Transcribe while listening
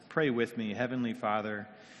pray with me. Heavenly Father,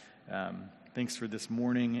 thanks for this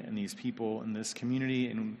morning and these people in this community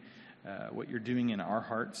and what you're doing in our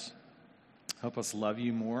hearts. Help us love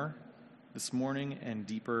you more this morning and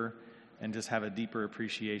deeper, and just have a deeper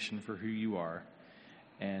appreciation for who you are.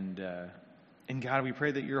 And God, we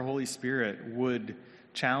pray that your Holy Spirit would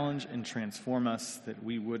challenge and transform us, that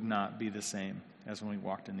we would not be the same as when we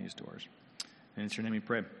walked in these doors. And it's your name we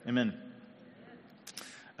pray. Amen.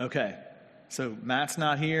 Okay, so Matt's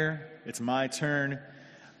not here. It's my turn.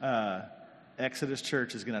 Exodus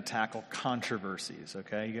Church is going to tackle controversies,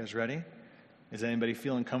 okay? You guys ready? Is anybody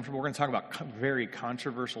feeling comfortable? We're going to talk about very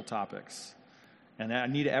controversial topics. And I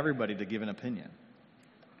need everybody to give an opinion.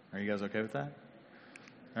 Are you guys okay with that?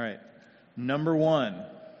 All right. Number one,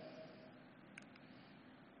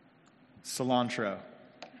 cilantro.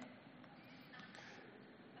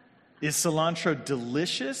 Is cilantro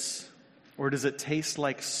delicious, or does it taste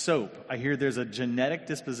like soap? I hear there's a genetic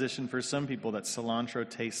disposition for some people that cilantro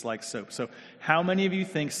tastes like soap. So how many of you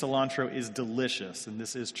think cilantro is delicious? And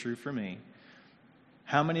this is true for me.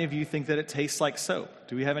 How many of you think that it tastes like soap?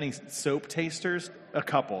 Do we have any soap tasters? A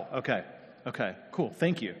couple. Okay, cool.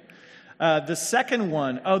 Thank you. The second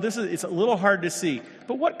one, it's a little hard to see,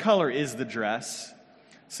 but what color is the dress?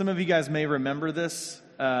 Some of you guys may remember this.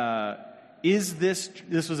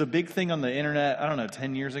 This was a big thing on the internet,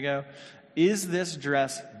 10 years ago. Is this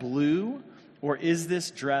dress blue or is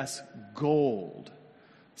this dress gold?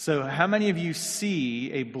 So how many of you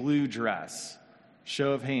see a blue dress?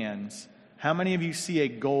 Show of hands. How many of you see a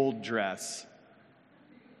gold dress?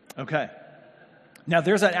 Okay. Now,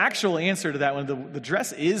 there's an actual answer to that one. The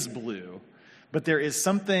dress is blue, but there is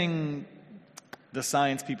something the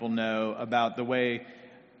science people know about the way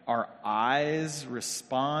our eyes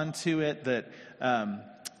respond to it, that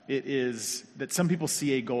that some people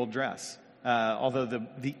see a gold dress, although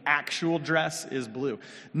the actual dress is blue.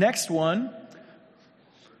 Next one,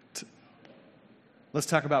 let's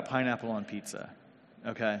talk about pineapple on pizza,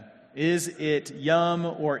 okay? Is it yum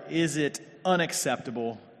or is it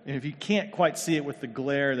unacceptable? And if you can't quite see it with the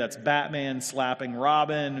glare, that's Batman slapping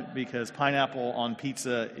Robin, because pineapple on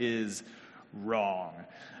pizza is wrong.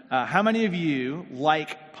 How many of you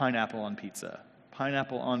like pineapple on pizza?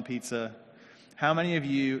 Pineapple on pizza. How many of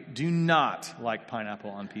you do not like pineapple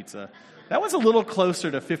on pizza? That one's a little closer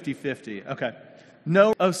to 50-50. Okay.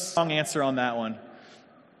 No wrong answer on that one.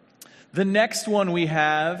 The next one we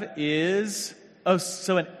have is,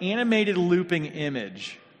 an animated looping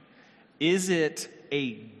image. Is it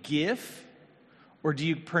a GIF, or do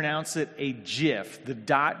you pronounce it a GIF, the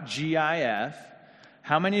 .gif?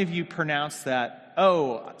 How many of you pronounce that,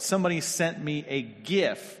 somebody sent me a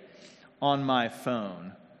GIF on my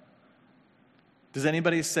phone? Does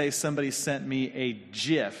anybody say somebody sent me a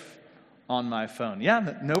GIF on my phone?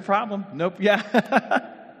 Yeah, no problem. Nope, yeah.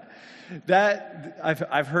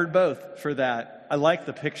 I've heard both for that. I like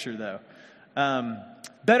the picture, though.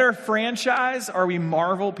 Better franchise, are we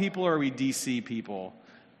Marvel people or are we DC people?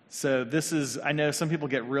 So I know some people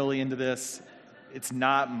get really into this. It's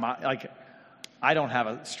not I don't have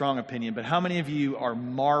a strong opinion, but how many of you are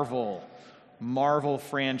Marvel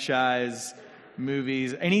franchise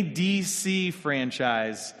movies? Any DC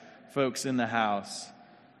franchise folks in the house?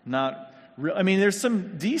 Not real. I mean,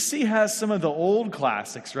 DC has some of the old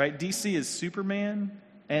classics, right? DC is Superman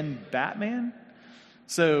and Batman.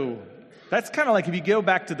 So that's kind of like if you go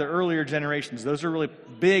back to the earlier generations, those are really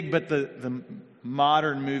big, but the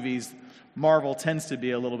modern movies, Marvel tends to be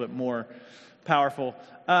a little bit more powerful.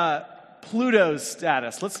 Pluto's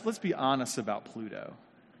status. Let's be honest about Pluto.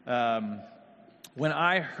 When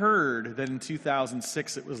I heard that in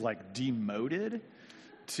 2006 it was demoted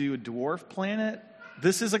to a dwarf planet,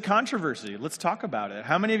 this is a controversy. Let's talk about it.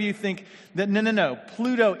 How many of you think that no,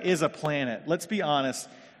 Pluto is a planet? Let's be honest.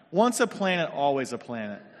 Once a planet, always a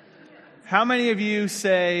planet. How many of you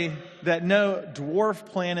say that no, dwarf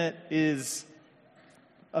planet is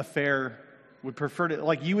would prefer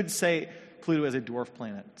to, you would say Pluto is a dwarf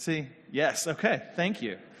planet? See? Yes, okay, thank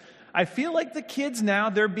you. I feel like the kids now,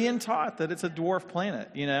 they're being taught that it's a dwarf planet,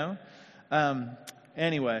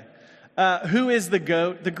 Anyway, who is the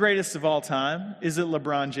GOAT, the greatest of all time? Is it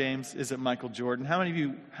LeBron James? Is it Michael Jordan? How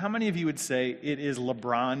many of you would say it is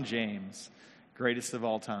LeBron James, greatest of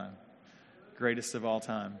all time? Greatest of all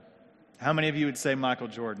time. How many of you would say Michael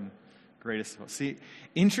Jordan, greatest of all? See,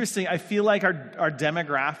 interesting. I feel like our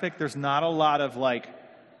demographic, there's not a lot of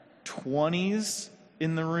 20s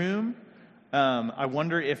in the room. I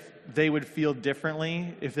wonder if they would feel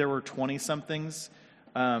differently if there were 20-somethings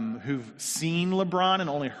who've seen LeBron and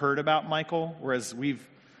only heard about Michael, whereas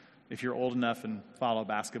if you're old enough and follow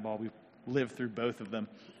basketball, we've lived through both of them.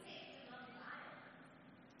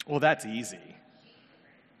 Well, that's easy.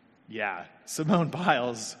 Yeah, Simone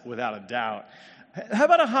Biles, without a doubt. How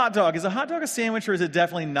about a hot dog? Is a hot dog a sandwich, or is it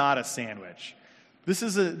definitely not a sandwich? This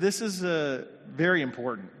is a very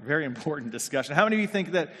important discussion. How many of you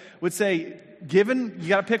think that would say, given you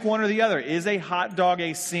got to pick one or the other, is a hot dog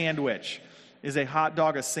a sandwich? Is a hot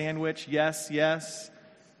dog a sandwich? Yes, yes,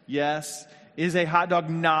 yes. Is a hot dog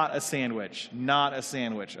not a sandwich? Not a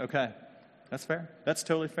sandwich. Okay, that's fair. That's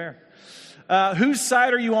totally fair. Whose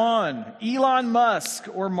side are you on? Elon Musk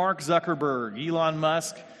or Mark Zuckerberg? Elon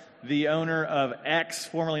Musk, the owner of X,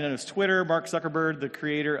 formerly known as Twitter. Mark Zuckerberg, the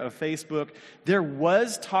creator of Facebook. There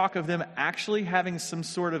was talk of them actually having some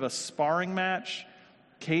sort of a sparring match,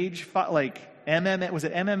 cage fight, like MMA. Was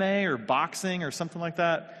it MMA or boxing or something like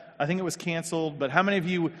that? I think it was canceled. But how many of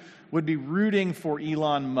you would be rooting for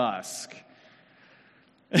Elon Musk?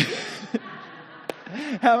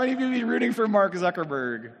 How many of you would be rooting for Mark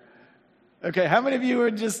Zuckerberg? Okay, how many of you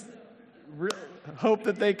would just hope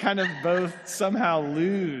that they kind of both somehow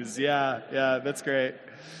lose? Yeah, that's great.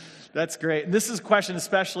 That's great. And this is a question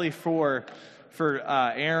especially for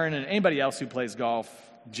Aaron and anybody else who plays golf.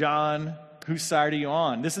 John, whose side are you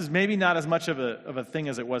on? This is maybe not as much of a thing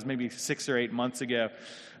as it was maybe 6 or 8 months ago,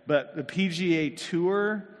 but the PGA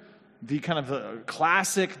Tour, the kind of the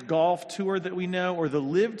classic golf tour that we know, or the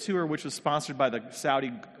Live Tour, which was sponsored by the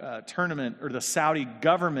Saudi tournament, or the Saudi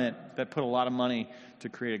government that put a lot of money to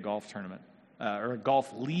create a golf tournament, or a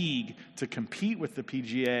golf league to compete with the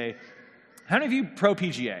PGA. How many of you pro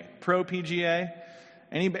PGA? Pro PGA?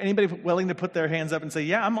 Anybody willing to put their hands up and say,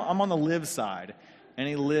 yeah, I'm on the Live side?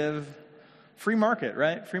 Any Live? Free market,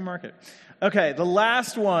 right? Free market. Okay, the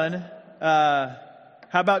last one, how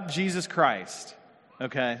about Jesus Christ?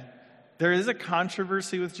 Okay. There is a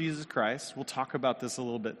controversy with Jesus Christ. We'll talk about this a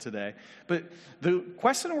little bit today. But the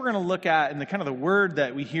question we're going to look at, and the kind of the word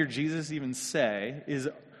that we hear Jesus even say, is,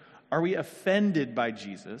 are we offended by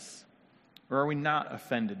Jesus, or are we not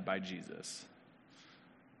offended by Jesus?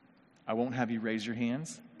 I won't have you raise your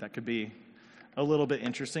hands. That could be a little bit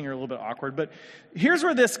interesting or a little bit awkward. But here's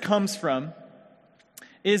where this comes from,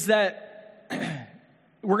 is that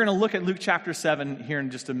we're going to look at Luke chapter 7 here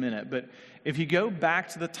in just a minute. But if you go back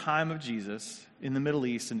to the time of Jesus in the Middle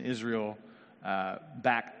East and Israel,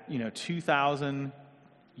 back 2,000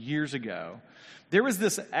 years ago, there was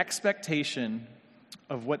this expectation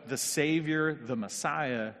of what the Savior, the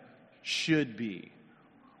Messiah, should be,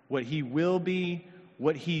 what he will be,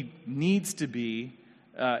 what he needs to be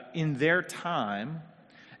in their time.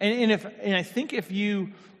 And I think if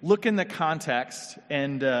you look in the context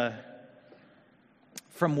and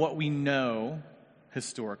from what we know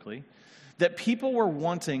historically, that people were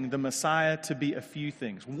wanting the Messiah to be a few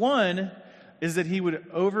things. One is that he would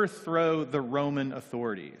overthrow the Roman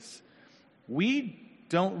authorities. We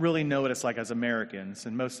don't really know what it's like as Americans,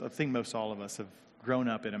 and I think most all of us have grown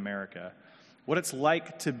up in America, what it's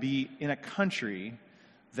like to be in a country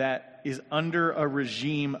that is under a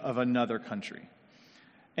regime of another country.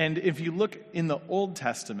 And if you look in the Old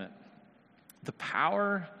Testament, the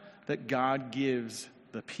power that God gives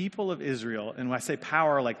the people of Israel, and when I say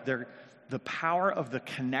power, like the power of the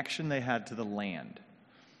connection they had to the land.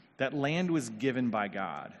 That land was given by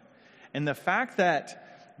God. And the fact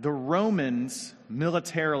that the Romans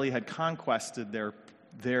militarily had conquested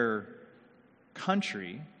their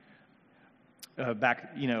country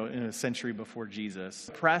back, in a century before Jesus,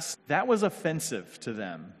 that was offensive to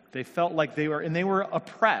them. They felt like they were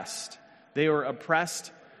oppressed. They were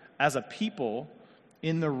oppressed as a people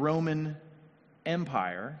in the Roman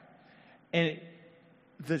Empire, and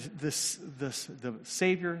the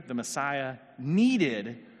Savior, the Messiah,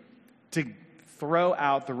 needed to throw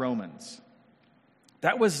out the Romans.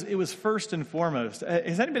 It was first and foremost.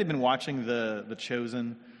 Has anybody been watching The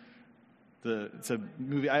Chosen? It's a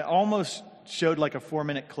movie. I almost showed like a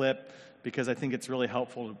 4-minute clip because I think it's really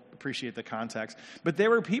helpful to appreciate the context. But there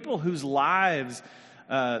were people whose lives,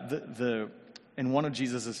 and one of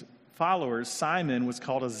Jesus' followers, Simon, was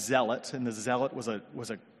called a zealot, and the zealot was a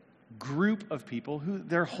group of people who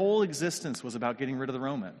their whole existence was about getting rid of the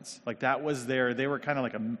Romans. Like that was they were kind of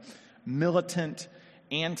like a militant,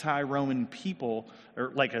 anti-Roman people,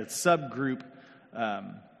 or like a subgroup,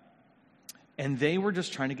 and they were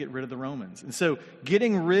just trying to get rid of the Romans. And so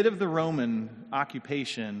getting rid of the Roman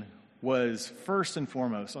occupation was first and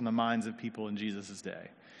foremost on the minds of people in Jesus' day.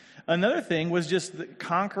 Another thing was just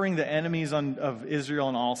conquering the enemies of Israel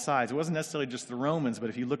on all sides. It wasn't necessarily just the Romans, but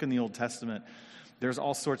if you look in the Old Testament, there's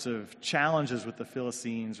all sorts of challenges with the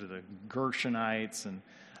Philistines or the Gershonites, and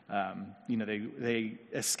they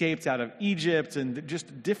escaped out of Egypt, and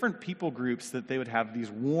just different people groups that they would have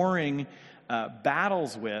these warring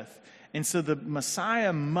battles with. And so the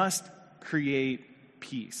Messiah must create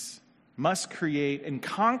peace, must create and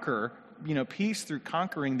conquer, peace through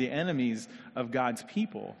conquering the enemies of God's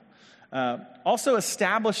people. Also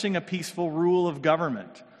establishing a peaceful rule of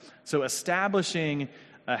government. So establishing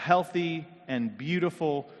a healthy and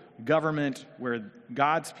beautiful government where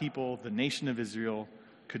God's people, the nation of Israel,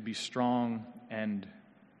 could be strong and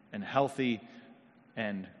healthy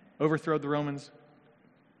and overthrow the Romans,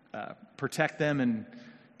 protect them and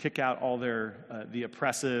kick out all the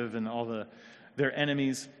oppressive and all their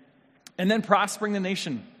enemies, and then prospering the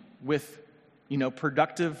nation with,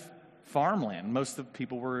 productive farmland. Most of the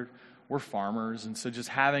people were farmers, and so just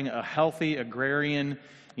having a healthy agrarian,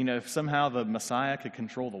 if somehow the Messiah could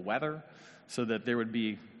control the weather so that there would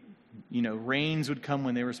be, rains would come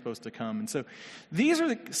when they were supposed to come. And so these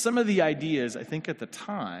are some of the ideas, I think, at the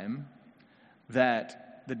time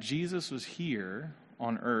that Jesus was here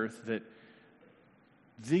on earth, that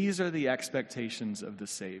these are the expectations of the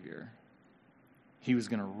Savior. He was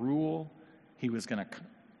going to rule. He was going to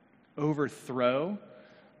overthrow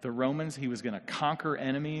the Romans. He was going to conquer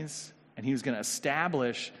enemies. And he was going to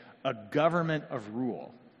establish a government of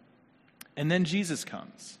rule. And then Jesus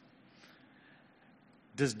comes.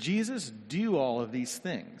 Does Jesus do all of these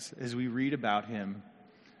things as we read about him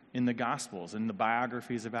in the Gospels and the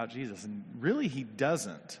biographies about Jesus? And really, he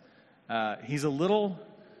doesn't. He's a little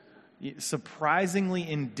surprisingly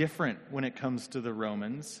indifferent when it comes to the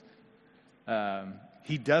Romans.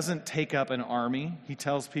 He doesn't take up an army. He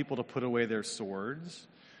tells people to put away their swords.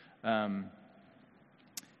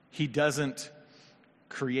 He doesn't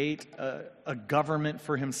create a government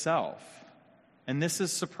for himself. And this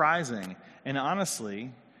is surprising. And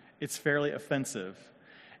honestly, it's fairly offensive.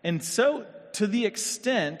 And so, to the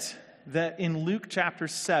extent that in Luke chapter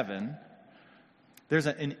 7, there's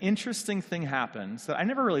an interesting thing happens that I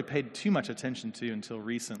never really paid too much attention to until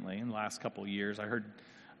recently, in the last couple of years. I heard,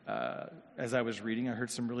 as I was reading, I heard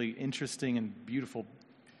some really interesting and beautiful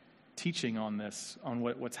teaching on this, on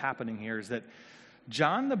what's happening here, is that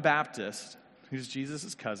John the Baptist, who's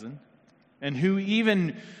Jesus' cousin, and who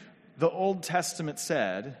even the Old Testament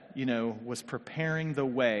said, was preparing the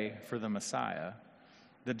way for the Messiah,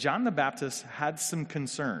 that John the Baptist had some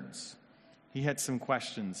concerns. He had some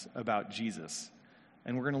questions about Jesus.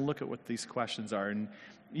 And we're going to look at what these questions are. And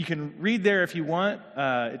you can read there if you want.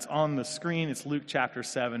 It's on the screen. It's Luke chapter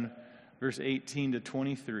 7, verse 18 to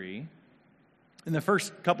 23. In the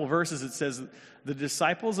first couple verses, it says, the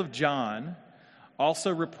disciples of John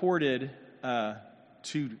also reported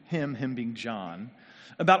to him being John,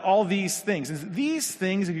 about all these things. And these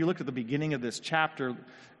things, if you look at the beginning of this chapter,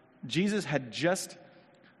 Jesus had just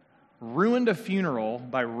ruined a funeral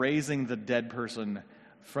by raising the dead person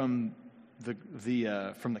from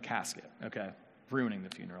the casket. Okay, ruining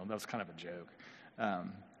the funeral. That was kind of a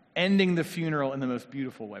joke. Ending the funeral in the most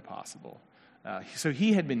beautiful way possible. So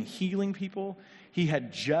he had been healing people. He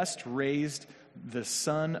had just raised the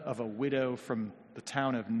son of a widow from the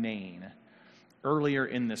town of Nain earlier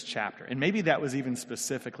in this chapter. And maybe that was even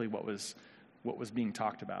specifically what was being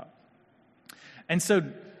talked about. And so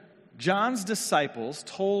John's disciples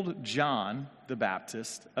told John the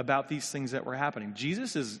Baptist about these things that were happening.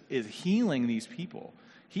 Jesus is healing these people.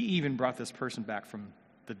 He even brought this person back from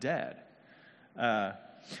the dead.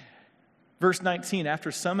 Verse 19,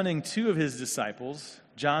 after summoning two of his disciples,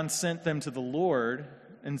 John sent them to the Lord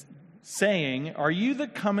and saying, "Are you the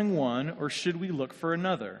coming one, or should we look for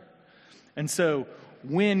another?" And so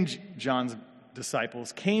when John's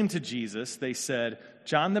disciples came to Jesus, they said,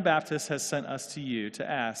 "John the Baptist has sent us to you to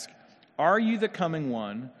ask, are you the coming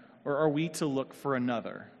one, or are we to look for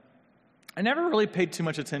another?" I never really paid too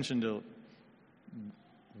much attention to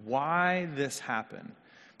why this happened.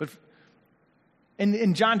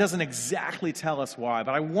 And John doesn't exactly tell us why,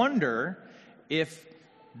 but I wonder if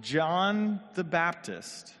John the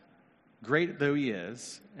Baptist, great though he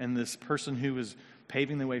is, and this person who was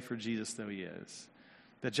paving the way for Jesus though he is,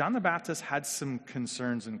 that John the Baptist had some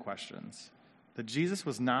concerns and questions, that Jesus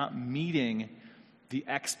was not meeting the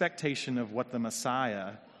expectation of what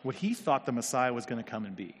he thought the Messiah was going to come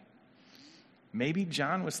and be. Maybe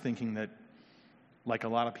John was thinking that, like a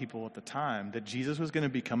lot of people at the time, that Jesus was going to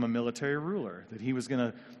become a military ruler, that he was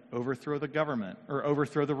going to overthrow the government, or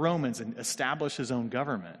overthrow the Romans and establish his own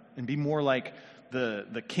government, and be more like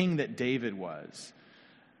the king that David was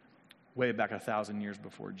way back 1,000 years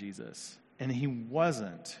before Jesus. And he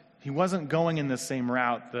wasn't. He wasn't going in the same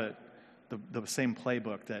route, the same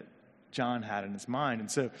playbook that John had in his mind.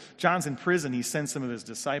 And so John's in prison. He sends some of his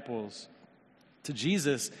disciples to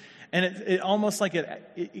Jesus. And it almost like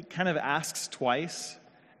it kind of asks twice.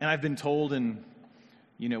 And I've been told in,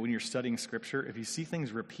 when you're studying Scripture, if you see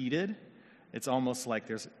things repeated, it's almost like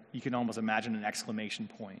you can almost imagine an exclamation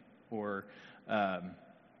point, or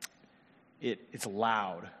it's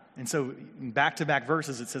loud. And so in back-to-back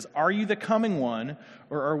verses, it says, "Are you the coming one,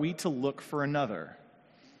 or are we to look for another?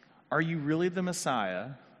 Are you really the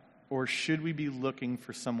Messiah, or should we be looking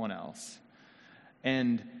for someone else?"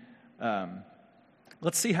 And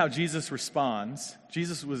let's see how Jesus responds.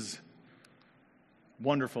 Jesus was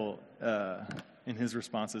wonderful in his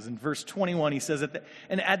responses. In verse 21, he says,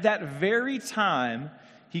 "And at that very time,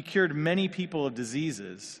 he cured many people of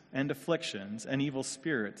diseases and afflictions and evil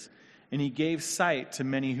spirits, and he gave sight to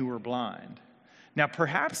many who were blind." Now,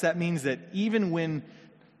 perhaps that means that even when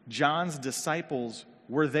John's disciples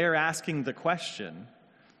were there asking the question,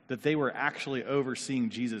 that they were actually overseeing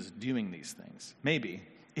Jesus doing these things. Maybe.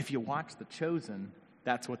 If you watch The Chosen,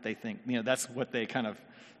 that's what they think. That's what they kind of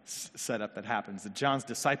set up that happens. That John's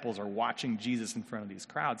disciples are watching Jesus in front of these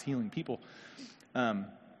crowds, healing people.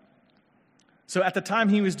 So at the time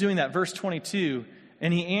he was doing that, verse 22,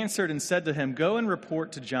 "And he answered and said to him, 'Go and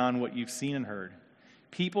report to John what you've seen and heard.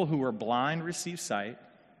 People who are blind receive sight.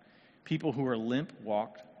 People who are limp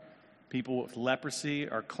walk. People with leprosy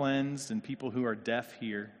are cleansed, and people who are deaf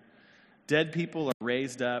hear. Dead people are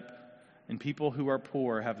raised up, and people who are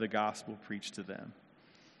poor have the gospel preached to them.'"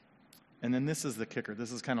 And then this is the kicker.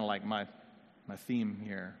 This is kind of like my theme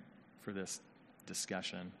here for this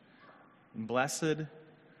discussion. "And blessed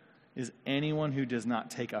is anyone who does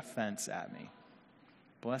not take offense at me."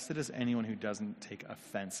 Blessed is anyone who doesn't take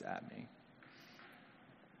offense at me.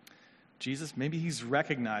 Jesus, maybe he's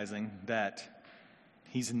recognizing that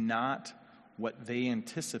he's not what they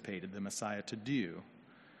anticipated the Messiah to do.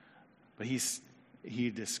 But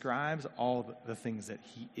he describes all the things that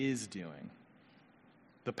he is doing.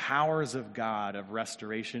 The powers of God of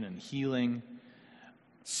restoration and healing,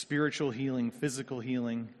 spiritual healing, physical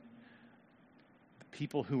healing.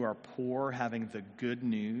 People who are poor having the good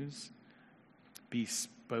news be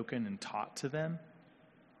spoken and taught to them.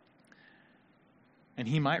 And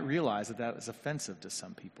he might realize that is offensive to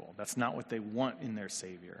some people. That's not what they want in their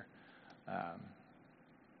Savior.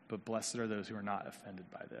 But blessed are those who are not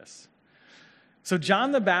offended by this. So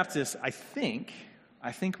John the Baptist, I think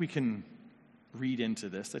we can read into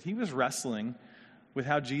this, that he was wrestling with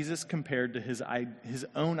how Jesus compared to his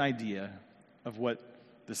own idea of what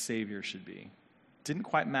the Savior should be. Didn't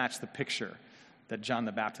quite match the picture that John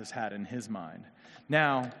the Baptist had in his mind.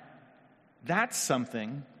 Now, that's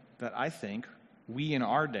something that I think we in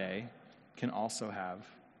our day can also have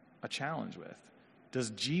a challenge with. Does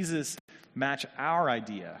Jesus match our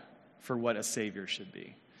idea for what a Savior should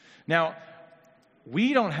be? Now,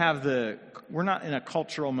 we're not in a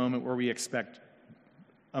cultural moment where we expect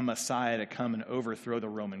a Messiah to come and overthrow the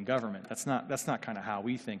Roman government. That's not kind of how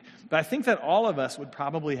we think. But I think that all of us would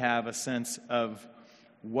probably have a sense of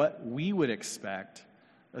what we would expect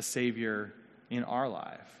a Savior in our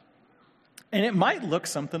life. And it might look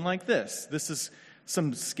something like this. This is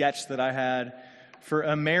some sketch that I had for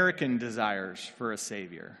American desires for a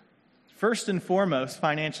Savior. First and foremost,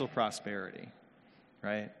 financial prosperity,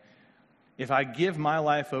 right? If I give my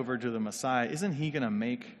life over to the Messiah, isn't he going to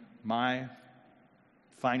make my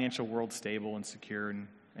financial world stable and secure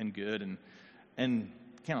and good and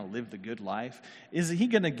kind of live the good life? Is he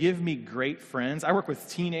going to give me great friends? I work with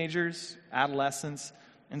teenagers, adolescents,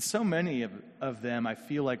 and so many of them, I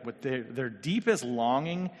feel like what their deepest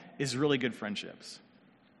longing is really good friendships.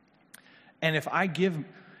 And if I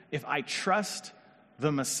trust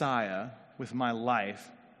the Messiah with my life,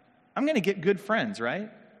 I'm going to get good friends, right?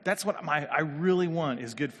 That's what I really want,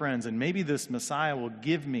 is good friends. And maybe this Messiah will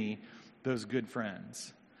give me those good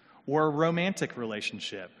friends. Or a romantic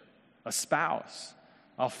relationship, a spouse.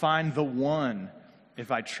 I'll find the one if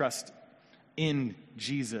I trust in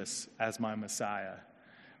Jesus as my Messiah.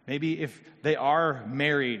 Maybe if they are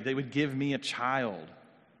married, they would give me a child.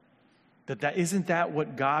 Isn't that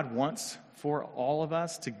what God wants for all of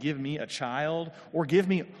us? To give me a child, or give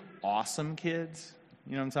me awesome kids.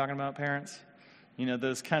 You know what I'm talking about, parents? You know,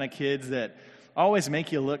 those kind of kids that always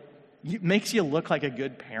makes you look like a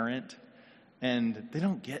good parent, and they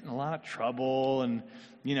don't get in a lot of trouble, and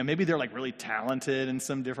maybe they're like really talented in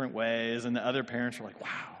some different ways, and the other parents are like,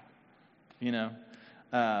 wow,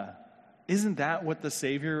 isn't that what the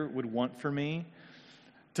Savior would want for me?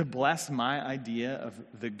 To bless my idea of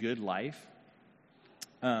the good life?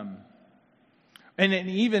 And it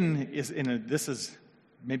even this has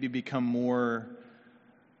maybe become more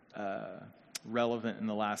relevant in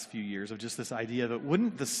the last few years, of just this idea that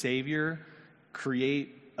wouldn't the Savior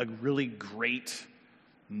create a really great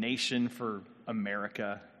nation for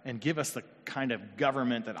America and give us the kind of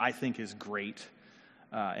government that I think is great?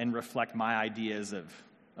 and reflect my ideas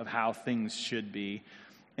of how things should be.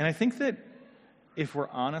 And I think that if we're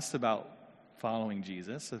honest about following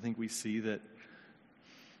Jesus, I think we see that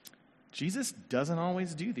Jesus doesn't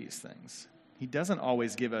always do these things. He doesn't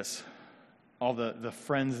always give us all the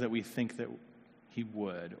friends that we think that he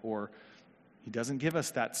would, or he doesn't give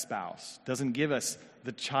us that spouse, doesn't give us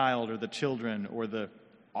the child or the children or the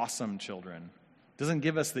awesome children, doesn't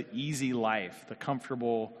give us the easy life, the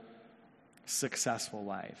comfortable, successful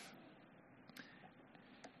life.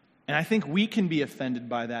 And I think we can be offended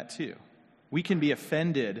by that too. We can be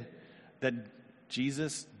offended that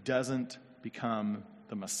Jesus doesn't become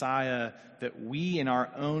the Messiah that we in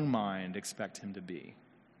our own mind expect him to be.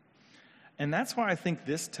 And that's why I think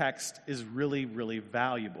this text is really, really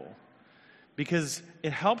valuable, because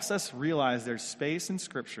it helps us realize there's space in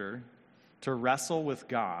Scripture to wrestle with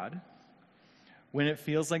God when it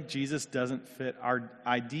feels like Jesus doesn't fit our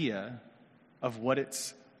idea of what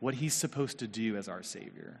he's supposed to do as our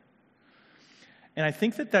Savior. And I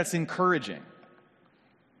think that that's encouraging.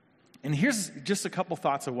 And here's just a couple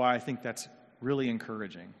thoughts of why I think that's really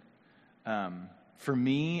encouraging. For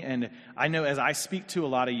me, and I know as I speak to a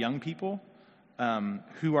lot of young people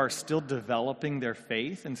who are still developing their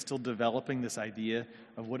faith and still developing this idea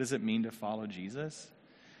of what does it mean to follow Jesus,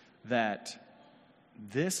 that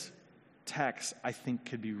this text, I think,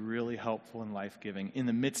 could be really helpful and life-giving in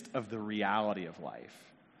the midst of the reality of life,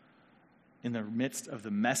 in the midst of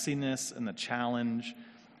the messiness and the challenge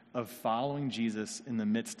of following Jesus in the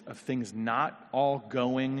midst of things not all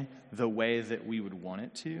going the way that we would want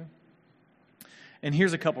it to. And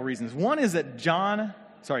here's a couple reasons. One is that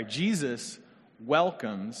Jesus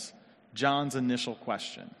welcomes John's initial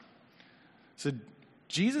question. So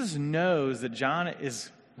Jesus knows that John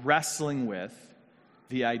is wrestling with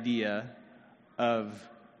the idea of,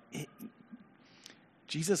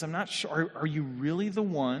 Jesus, I'm not sure, are you really the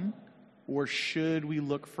one, or should we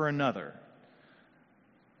look for another?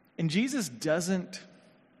 And Jesus doesn't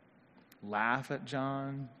laugh at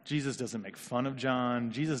John. Jesus doesn't make fun of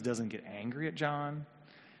John. Jesus doesn't get angry at John.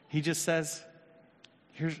 He just says,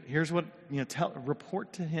 here's what,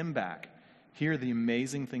 report to him back. Here are the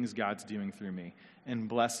amazing things God's doing through me. And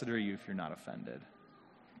blessed are you if you're not offended.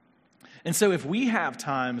 And so if we have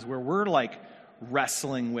times where we're like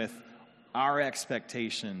wrestling with our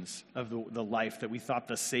expectations of the life that we thought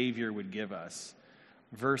the Savior would give us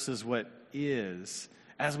versus what is,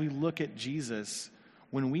 as we look at Jesus,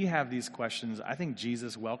 when we have these questions, I think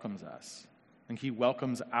Jesus welcomes us. I think he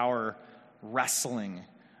welcomes our wrestling,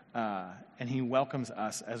 and he welcomes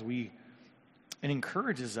us and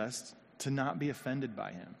encourages us to not be offended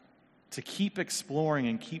by him, to keep exploring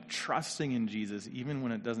and keep trusting in Jesus, even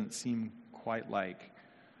when it doesn't seem quite like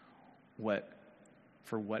what,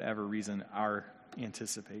 for whatever reason, our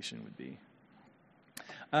anticipation would be.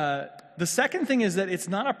 The second thing is that it's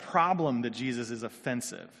not a problem that Jesus is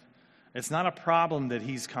offensive. It's not a problem that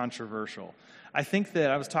he's controversial. I think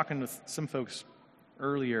that I was talking with some folks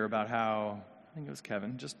earlier about how, I think it was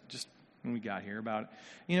Kevin, just when we got here, about,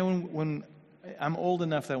 when I'm old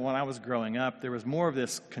enough that when I was growing up, there was more of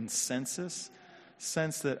this consensus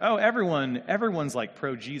sense that, everyone's like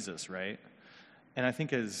pro-Jesus, right? And I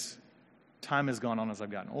think as time has gone on, as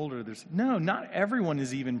I've gotten older, not everyone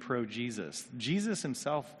is even pro-Jesus. Jesus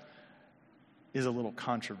himself is a little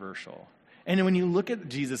controversial. And when you look at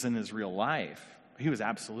Jesus in his real life, he was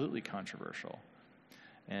absolutely controversial.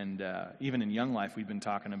 And even in Young Life, we've been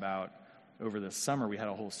talking about, over the summer, we had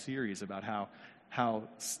a whole series about how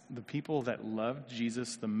the people that loved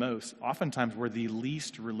Jesus the most oftentimes were the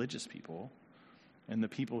least religious people, and the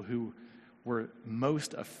people who were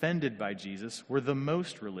most offended by Jesus were the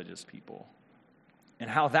most religious people. And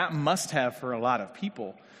how that must have, for a lot of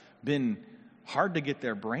people, been hard to get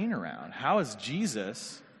their brain around. How is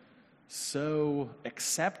Jesus so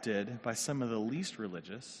accepted by some of the least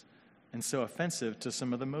religious and so offensive to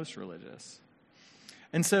some of the most religious?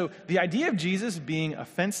 And so the idea of Jesus being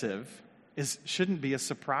offensive shouldn't be a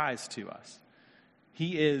surprise to us.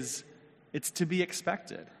 It's to be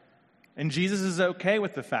expected. And Jesus is okay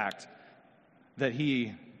with the fact that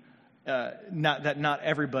not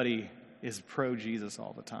everybody is pro-Jesus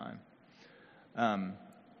all the time.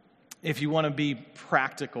 If you want to be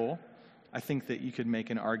practical, I think that you could make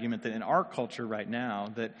an argument that in our culture right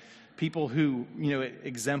now, that people who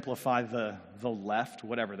exemplify the left,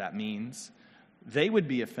 whatever that means, they would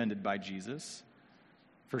be offended by Jesus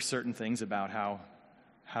for certain things about how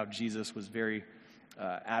Jesus was very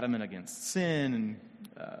adamant against sin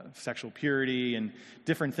and sexual purity and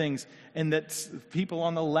different things, and that people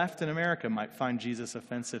on the left in America might find Jesus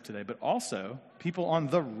offensive today. But also, people on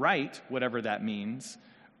the right, whatever that means,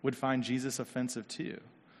 would find Jesus offensive too.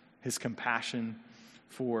 His compassion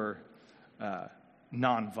for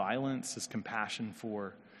nonviolence, his compassion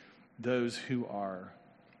for those who are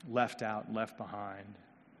left out, left behind,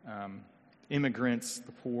 immigrants,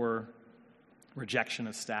 the poor, rejection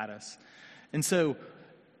of status. And so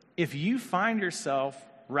if you find yourself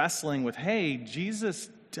wrestling with, hey, Jesus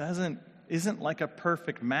isn't like a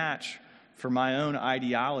perfect match for my own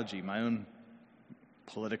ideology, my own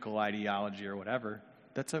political ideology or whatever,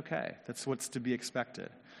 that's okay. That's what's to be expected.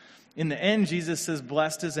 In the end, Jesus says,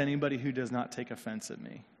 blessed is anybody who does not take offense at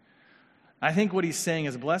me. I think what he's saying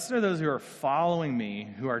is, blessed are those who are following me,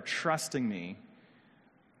 who are trusting me,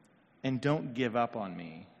 and don't give up on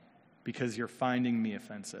me because you're finding me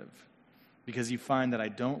offensive, because you find that I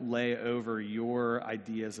don't lay over your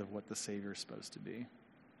ideas of what the Savior is supposed to be.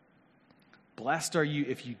 Blessed are you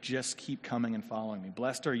if you just keep coming and following me.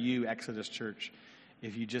 Blessed are you, Exodus Church,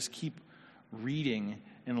 if you just keep reading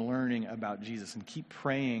and learning about Jesus and keep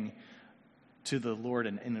praying to the Lord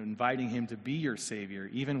and inviting him to be your Savior,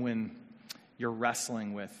 even when you're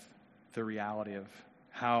wrestling with the reality of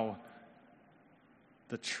how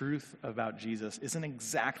the truth about Jesus isn't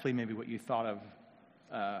exactly maybe what you thought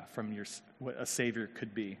of from what a Savior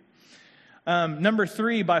could be. Number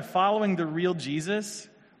 3, by following the real Jesus,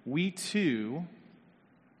 we too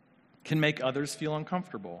can make others feel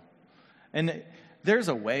uncomfortable. And there's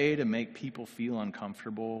a way to make people feel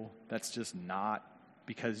uncomfortable that's just not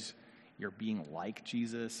because you're being like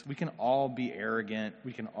Jesus. We can all be arrogant.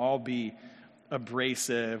 We can all be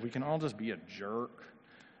abrasive. We can all just be a jerk.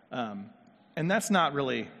 And that's not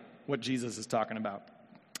really what Jesus is talking about.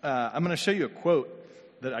 I'm going to show you a quote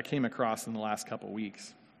that I came across in the last couple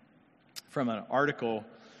weeks from an article,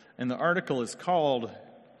 and the article is called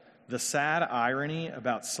 "The Sad Irony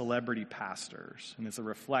About Celebrity Pastors," and it's a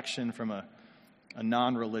reflection from a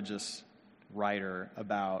non-religious writer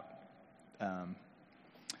about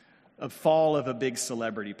a fall of a big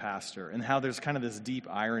celebrity pastor, and how there's kind of this deep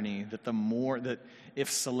irony that that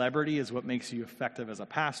if celebrity is what makes you effective as a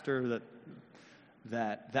pastor,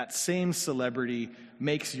 that same celebrity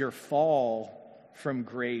makes your fall from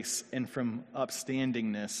grace and from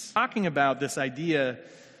upstandingness. Talking about this idea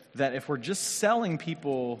that if we're just selling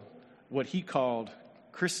people what he called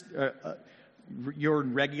your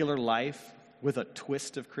regular life with a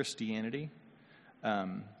twist of Christianity,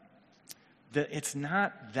 that it's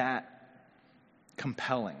not that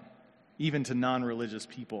compelling, even to non-religious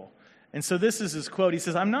people. And so this is his quote. He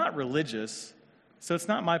says, "I'm not religious, so it's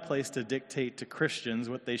not my place to dictate to Christians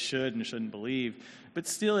what they should and shouldn't believe. But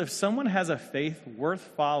still, if someone has a faith worth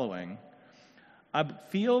following, I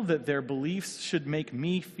feel that their beliefs should make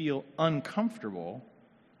me feel uncomfortable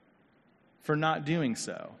for not doing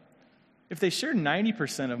so. If they share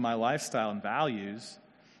 90% of my lifestyle and values,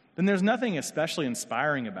 then there's nothing especially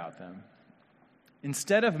inspiring about them.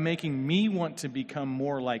 Instead of making me want to become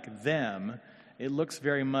more like them, it looks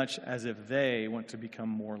very much as if they want to become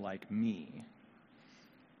more like me."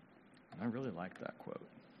 I really liked that quote.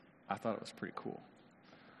 I thought it was pretty cool.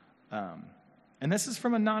 And this is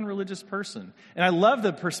from a non-religious person. And I love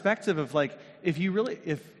the perspective of like,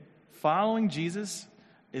 if following Jesus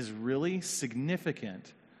is really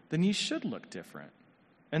significant, then you should look different.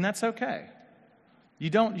 And that's okay.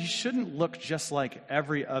 You shouldn't look just like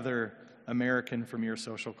every other American from your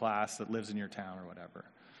social class that lives in your town or whatever.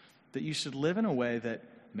 That you should live in a way that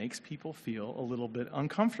makes people feel a little bit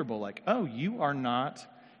uncomfortable. Like, oh, you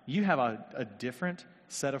have a different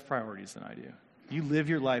set of priorities than I do. You live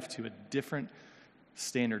your life to a different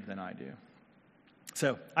standard than I do.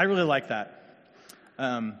 So I really like that.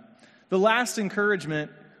 The last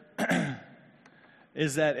encouragement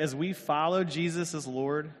is that as we follow Jesus as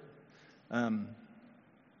Lord,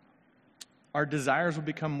 our desires will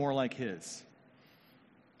become more like his.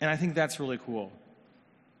 And I think that's really cool.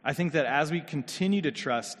 I think that as we continue to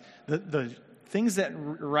trust, the things that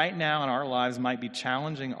right now in our lives might be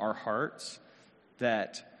challenging our hearts,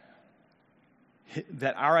 that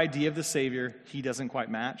our idea of the Savior, he doesn't quite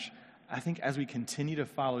match. I think as we continue to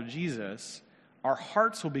follow Jesus, our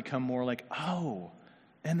hearts will become more like, oh,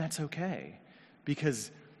 and that's okay.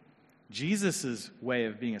 Because Jesus' way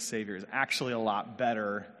of being a Savior is actually a lot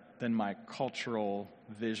better than my cultural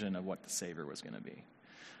vision of what the Savior was going to be.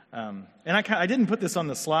 And I didn't put this on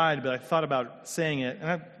the slide, but I thought about saying it,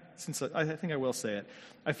 and I think I will say it.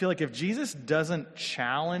 I feel like if Jesus doesn't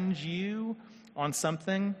challenge you on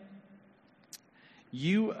something,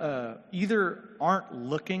 you either aren't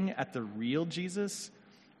looking at the real Jesus,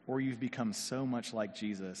 or you've become so much like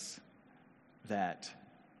Jesus that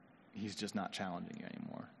he's just not challenging you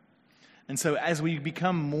anymore. And so as we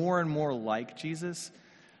become more and more like Jesus,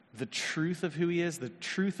 the truth of who he is, the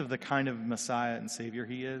truth of the kind of Messiah and Savior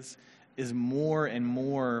he is more and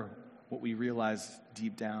more what we realize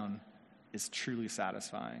deep down is truly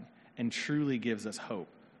satisfying and truly gives us hope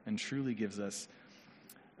and truly gives us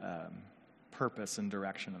purpose and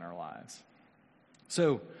direction in our lives.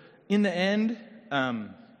 So, in the end,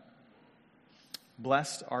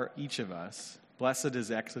 blessed are each of us, blessed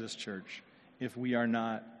is Exodus Church, if we are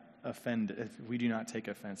not offended, if we do not take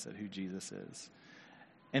offense at who Jesus is.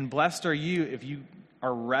 And blessed are you if you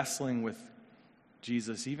are wrestling with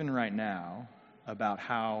Jesus, even right now, about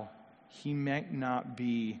how he might not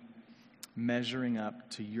be measuring up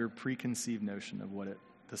to your preconceived notion of what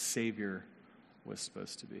the Savior was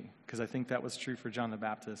supposed to be. Because I think that was true for John the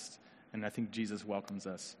Baptist, and I think Jesus welcomes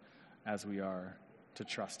us as we are to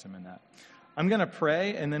trust him in that. I'm going to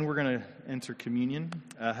pray, and then we're going to enter communion.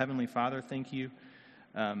 Heavenly Father, thank you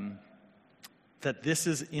that this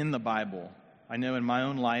is in the Bible. I know in my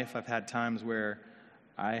own life I've had times where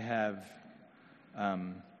I have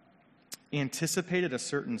anticipated a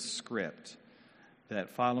certain script that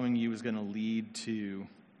following you is going to lead to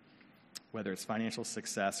whether it's financial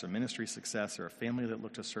success or ministry success or a family that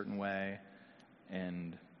looked a certain way,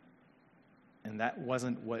 and that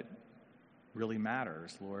wasn't what really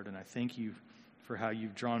matters, Lord. And I thank you for how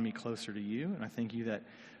you've drawn me closer to you, and I thank you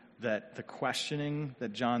that the questioning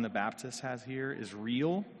that John the Baptist has here is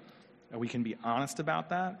real, and we can be honest about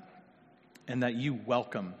that, and that you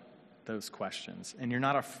welcome those questions, and you're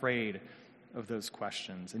not afraid of those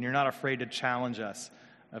questions, and you're not afraid to challenge us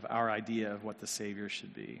of our idea of what the Savior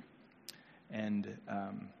should be. And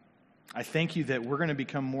I thank you that we're going to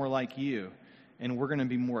become more like you, and we're going to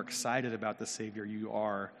be more excited about the Savior you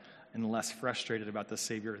are and less frustrated about the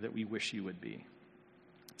Savior that we wish you would be.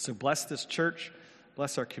 So bless this church,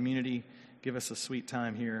 bless our community, give us a sweet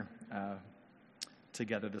time here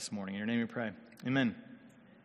together this morning. In your name we pray. Amen.